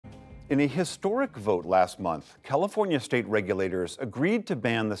In a historic vote last month, California state regulators agreed to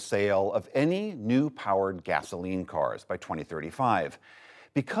ban the sale of any new powered gasoline cars by 2035.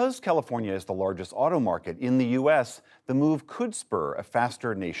 Because California is the largest auto market in the U.S., the move could spur a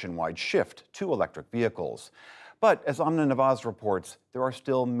faster nationwide shift to electric vehicles. But as Amna Nawaz reports, there are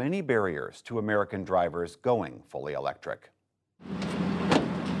still many barriers to American drivers going fully electric.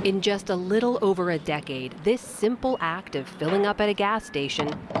 In just a little over a decade, this simple act of filling up at a gas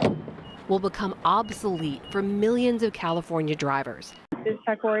station will become obsolete for millions of California drivers. Is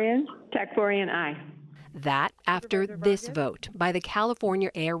Takorian? Takorian, aye. That after this vote by the California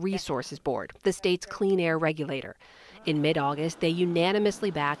Air Resources Board, the state's clean air regulator. In mid-August, they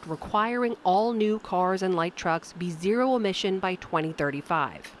unanimously backed requiring all new cars and light trucks be zero emission by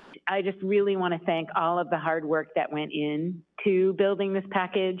 2035. I just really want to thank all of the hard work that went into building this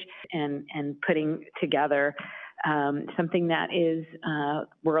package and putting together something that is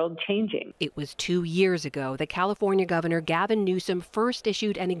world-changing. It was 2 years ago that California Governor Gavin Newsom first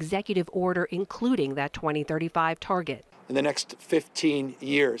issued an executive order including that 2035 target. In the next 15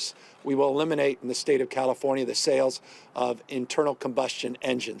 years, we will eliminate in the state of California the sales of internal combustion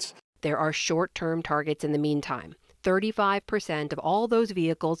engines. There are short-term targets in the meantime. 35% of all those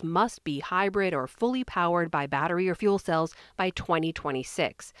vehicles must be hybrid or fully powered by battery or fuel cells by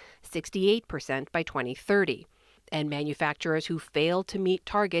 2026, 68% by 2030. And manufacturers who fail to meet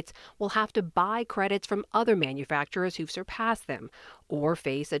targets will have to buy credits from other manufacturers who've surpassed them or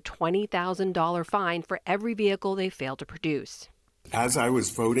face a $20,000 fine for every vehicle they fail to produce. As I was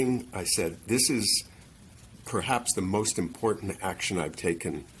voting, I said, this is perhaps the most important action I've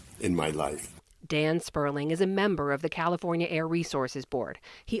taken in my life. Dan Sperling is a member of the California Air Resources Board.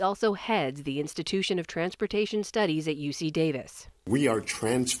 He also heads the Institution of Transportation Studies at UC Davis. We are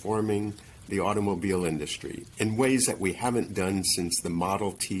transforming the automobile industry in ways that we haven't done since the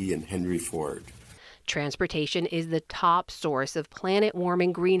Model T and Henry Ford. Transportation is the top source of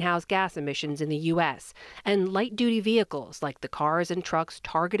planet-warming greenhouse gas emissions in the U.S., and light-duty vehicles like the cars and trucks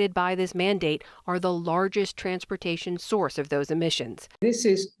targeted by this mandate are the largest transportation source of those emissions. This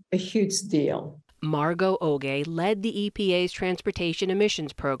is a huge deal. Margot Oge led the EPA's transportation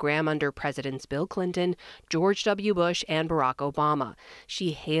emissions program under Presidents Bill Clinton, George W. Bush, and Barack Obama.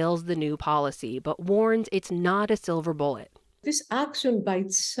 She hails the new policy, but warns it's not a silver bullet. This action by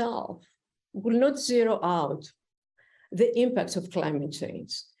itself will not zero out the impacts of climate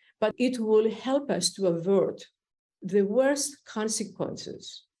change, but it will help us to avert the worst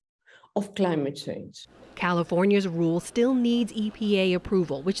consequences of climate change. California's rule still needs EPA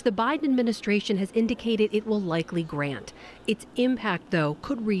approval, which the Biden administration has indicated it will likely grant. Its impact, though,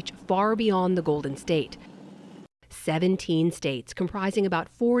 could reach far beyond the Golden State. 17 states, comprising about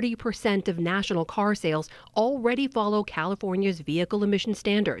 40% of national car sales, already follow California's vehicle emission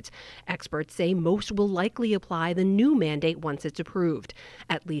standards. Experts say most will likely apply the new mandate once it's approved.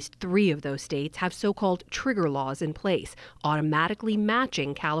 At least 3 of those states have so-called trigger laws in place, automatically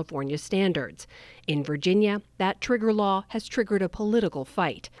matching California's standards. In Virginia, that trigger law has triggered a political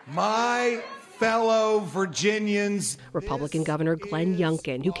fight. My fellow Virginians. Republican Governor Glenn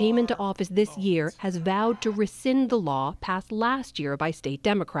Youngkin, who came into office this year, has vowed to rescind the law passed last year by state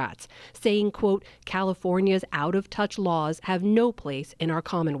Democrats, saying, quote, California's out-of-touch laws have no place in our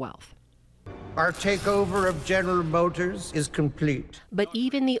Commonwealth. Our takeover of General Motors is complete. But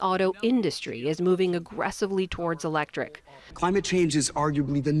even the auto industry is moving aggressively towards electric. Climate change is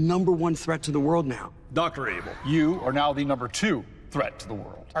arguably the #1 threat to the world now. Dr. Abel, you are now the #2 threat to the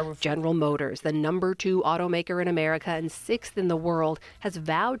world. General Motors, the #2 automaker in America and 6th in the world, has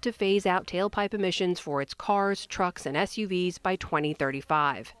vowed to phase out tailpipe emissions for its cars, trucks, and SUVs by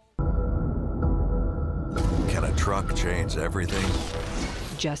 2035. Can a truck change everything?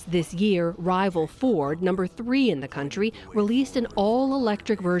 Just this year, rival Ford, #3 in the country, released an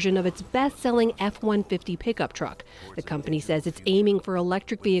all-electric version of its best-selling F-150 pickup truck. The company says it's aiming for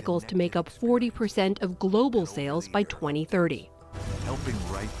electric vehicles to make up 40% of global sales by 2030. Helping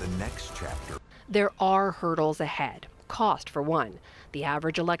write the next chapter. There are hurdles ahead. Cost, for one. The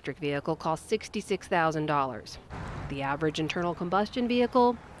average electric vehicle costs $66,000. The average internal combustion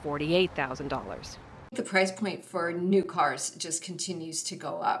vehicle, $48,000. The price point for new cars just continues to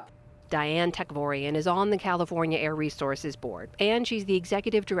go up. Diane Tekvorian is on the California Air Resources Board, and she's the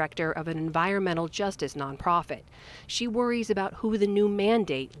executive director of an environmental justice nonprofit. She worries about who the new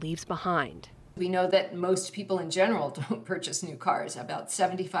mandate leaves behind. We know that most people in general don't purchase new cars. About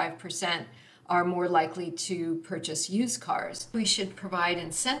 75% are more likely to purchase used cars. We should provide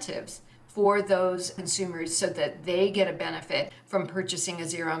incentives for those consumers so that they get a benefit from purchasing a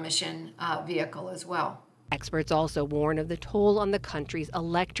zero-emission vehicle as well. Experts also warn of the toll on the country's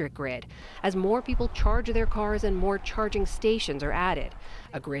electric grid as more people charge their cars and more charging stations are added,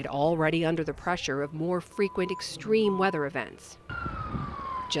 a grid already under the pressure of more frequent extreme weather events.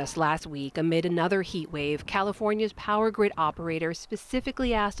 Just last week, amid another heat wave, California's power grid operators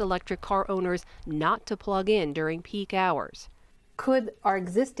specifically asked electric car owners not to plug in during peak hours. Could our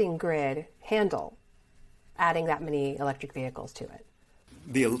existing grid handle adding that many electric vehicles to it?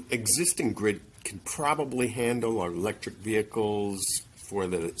 The existing grid can probably handle our electric vehicles for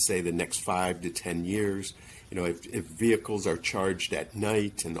the next 5 to 10 years. You know, if vehicles are charged at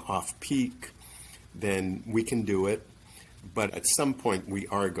night and off peak, then we can do it. But at some point, we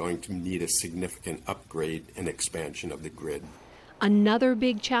are going to need a significant upgrade and expansion of the grid. Another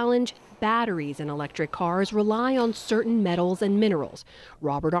big challenge, batteries in electric cars rely on certain metals and minerals.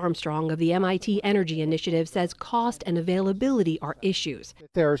 Robert Armstrong of the MIT Energy Initiative says cost and availability are issues.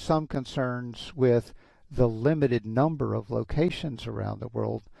 There are some concerns with the limited number of locations around the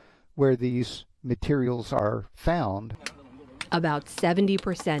world where these materials are found. About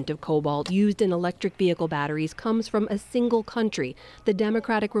 70% of cobalt used in electric vehicle batteries comes from a single country, the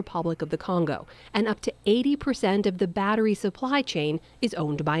Democratic Republic of the Congo, and up to 80% of the battery supply chain is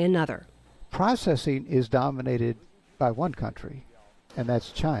owned by another. Processing is dominated by one country, and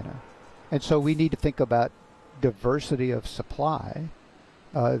that's China. And so we need to think about diversity of supply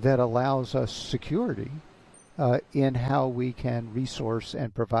that allows us security in how we can resource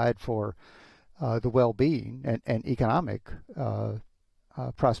and provide for the well-being and economic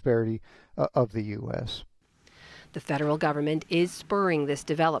prosperity of the U.S. The federal government is spurring this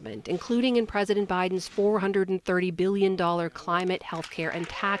development, including in President Biden's $430 billion climate, healthcare, and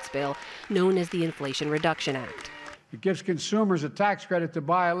tax bill known as the Inflation Reduction Act. It gives consumers a tax credit to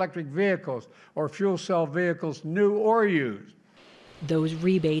buy electric vehicles or fuel cell vehicles, new or used. Those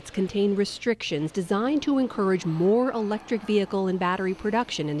rebates contain restrictions designed to encourage more electric vehicle and battery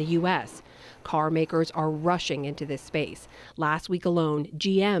production in the U.S. Car makers are rushing into this space. Last week alone,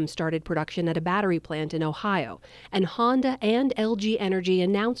 GM started production at a battery plant in Ohio, and Honda and LG Energy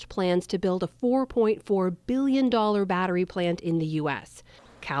announced plans to build a $4.4 billion battery plant in the U.S.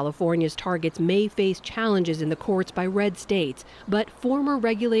 California's targets may face challenges in the courts by red states, but former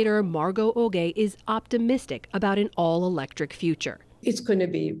regulator Margot Oge is optimistic about an all-electric future. It's going to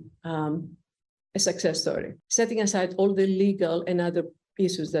be a success story, setting aside all the legal and other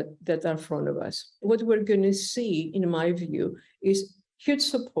issues that are in front of us. What we're going to see, in my view, is huge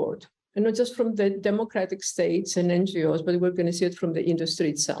support, and not just from the democratic states and NGOs, but we're going to see it from the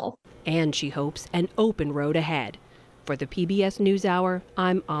industry itself. And she hopes an open road ahead. For the PBS NewsHour,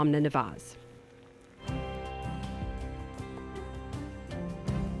 I'm Amna Nawaz.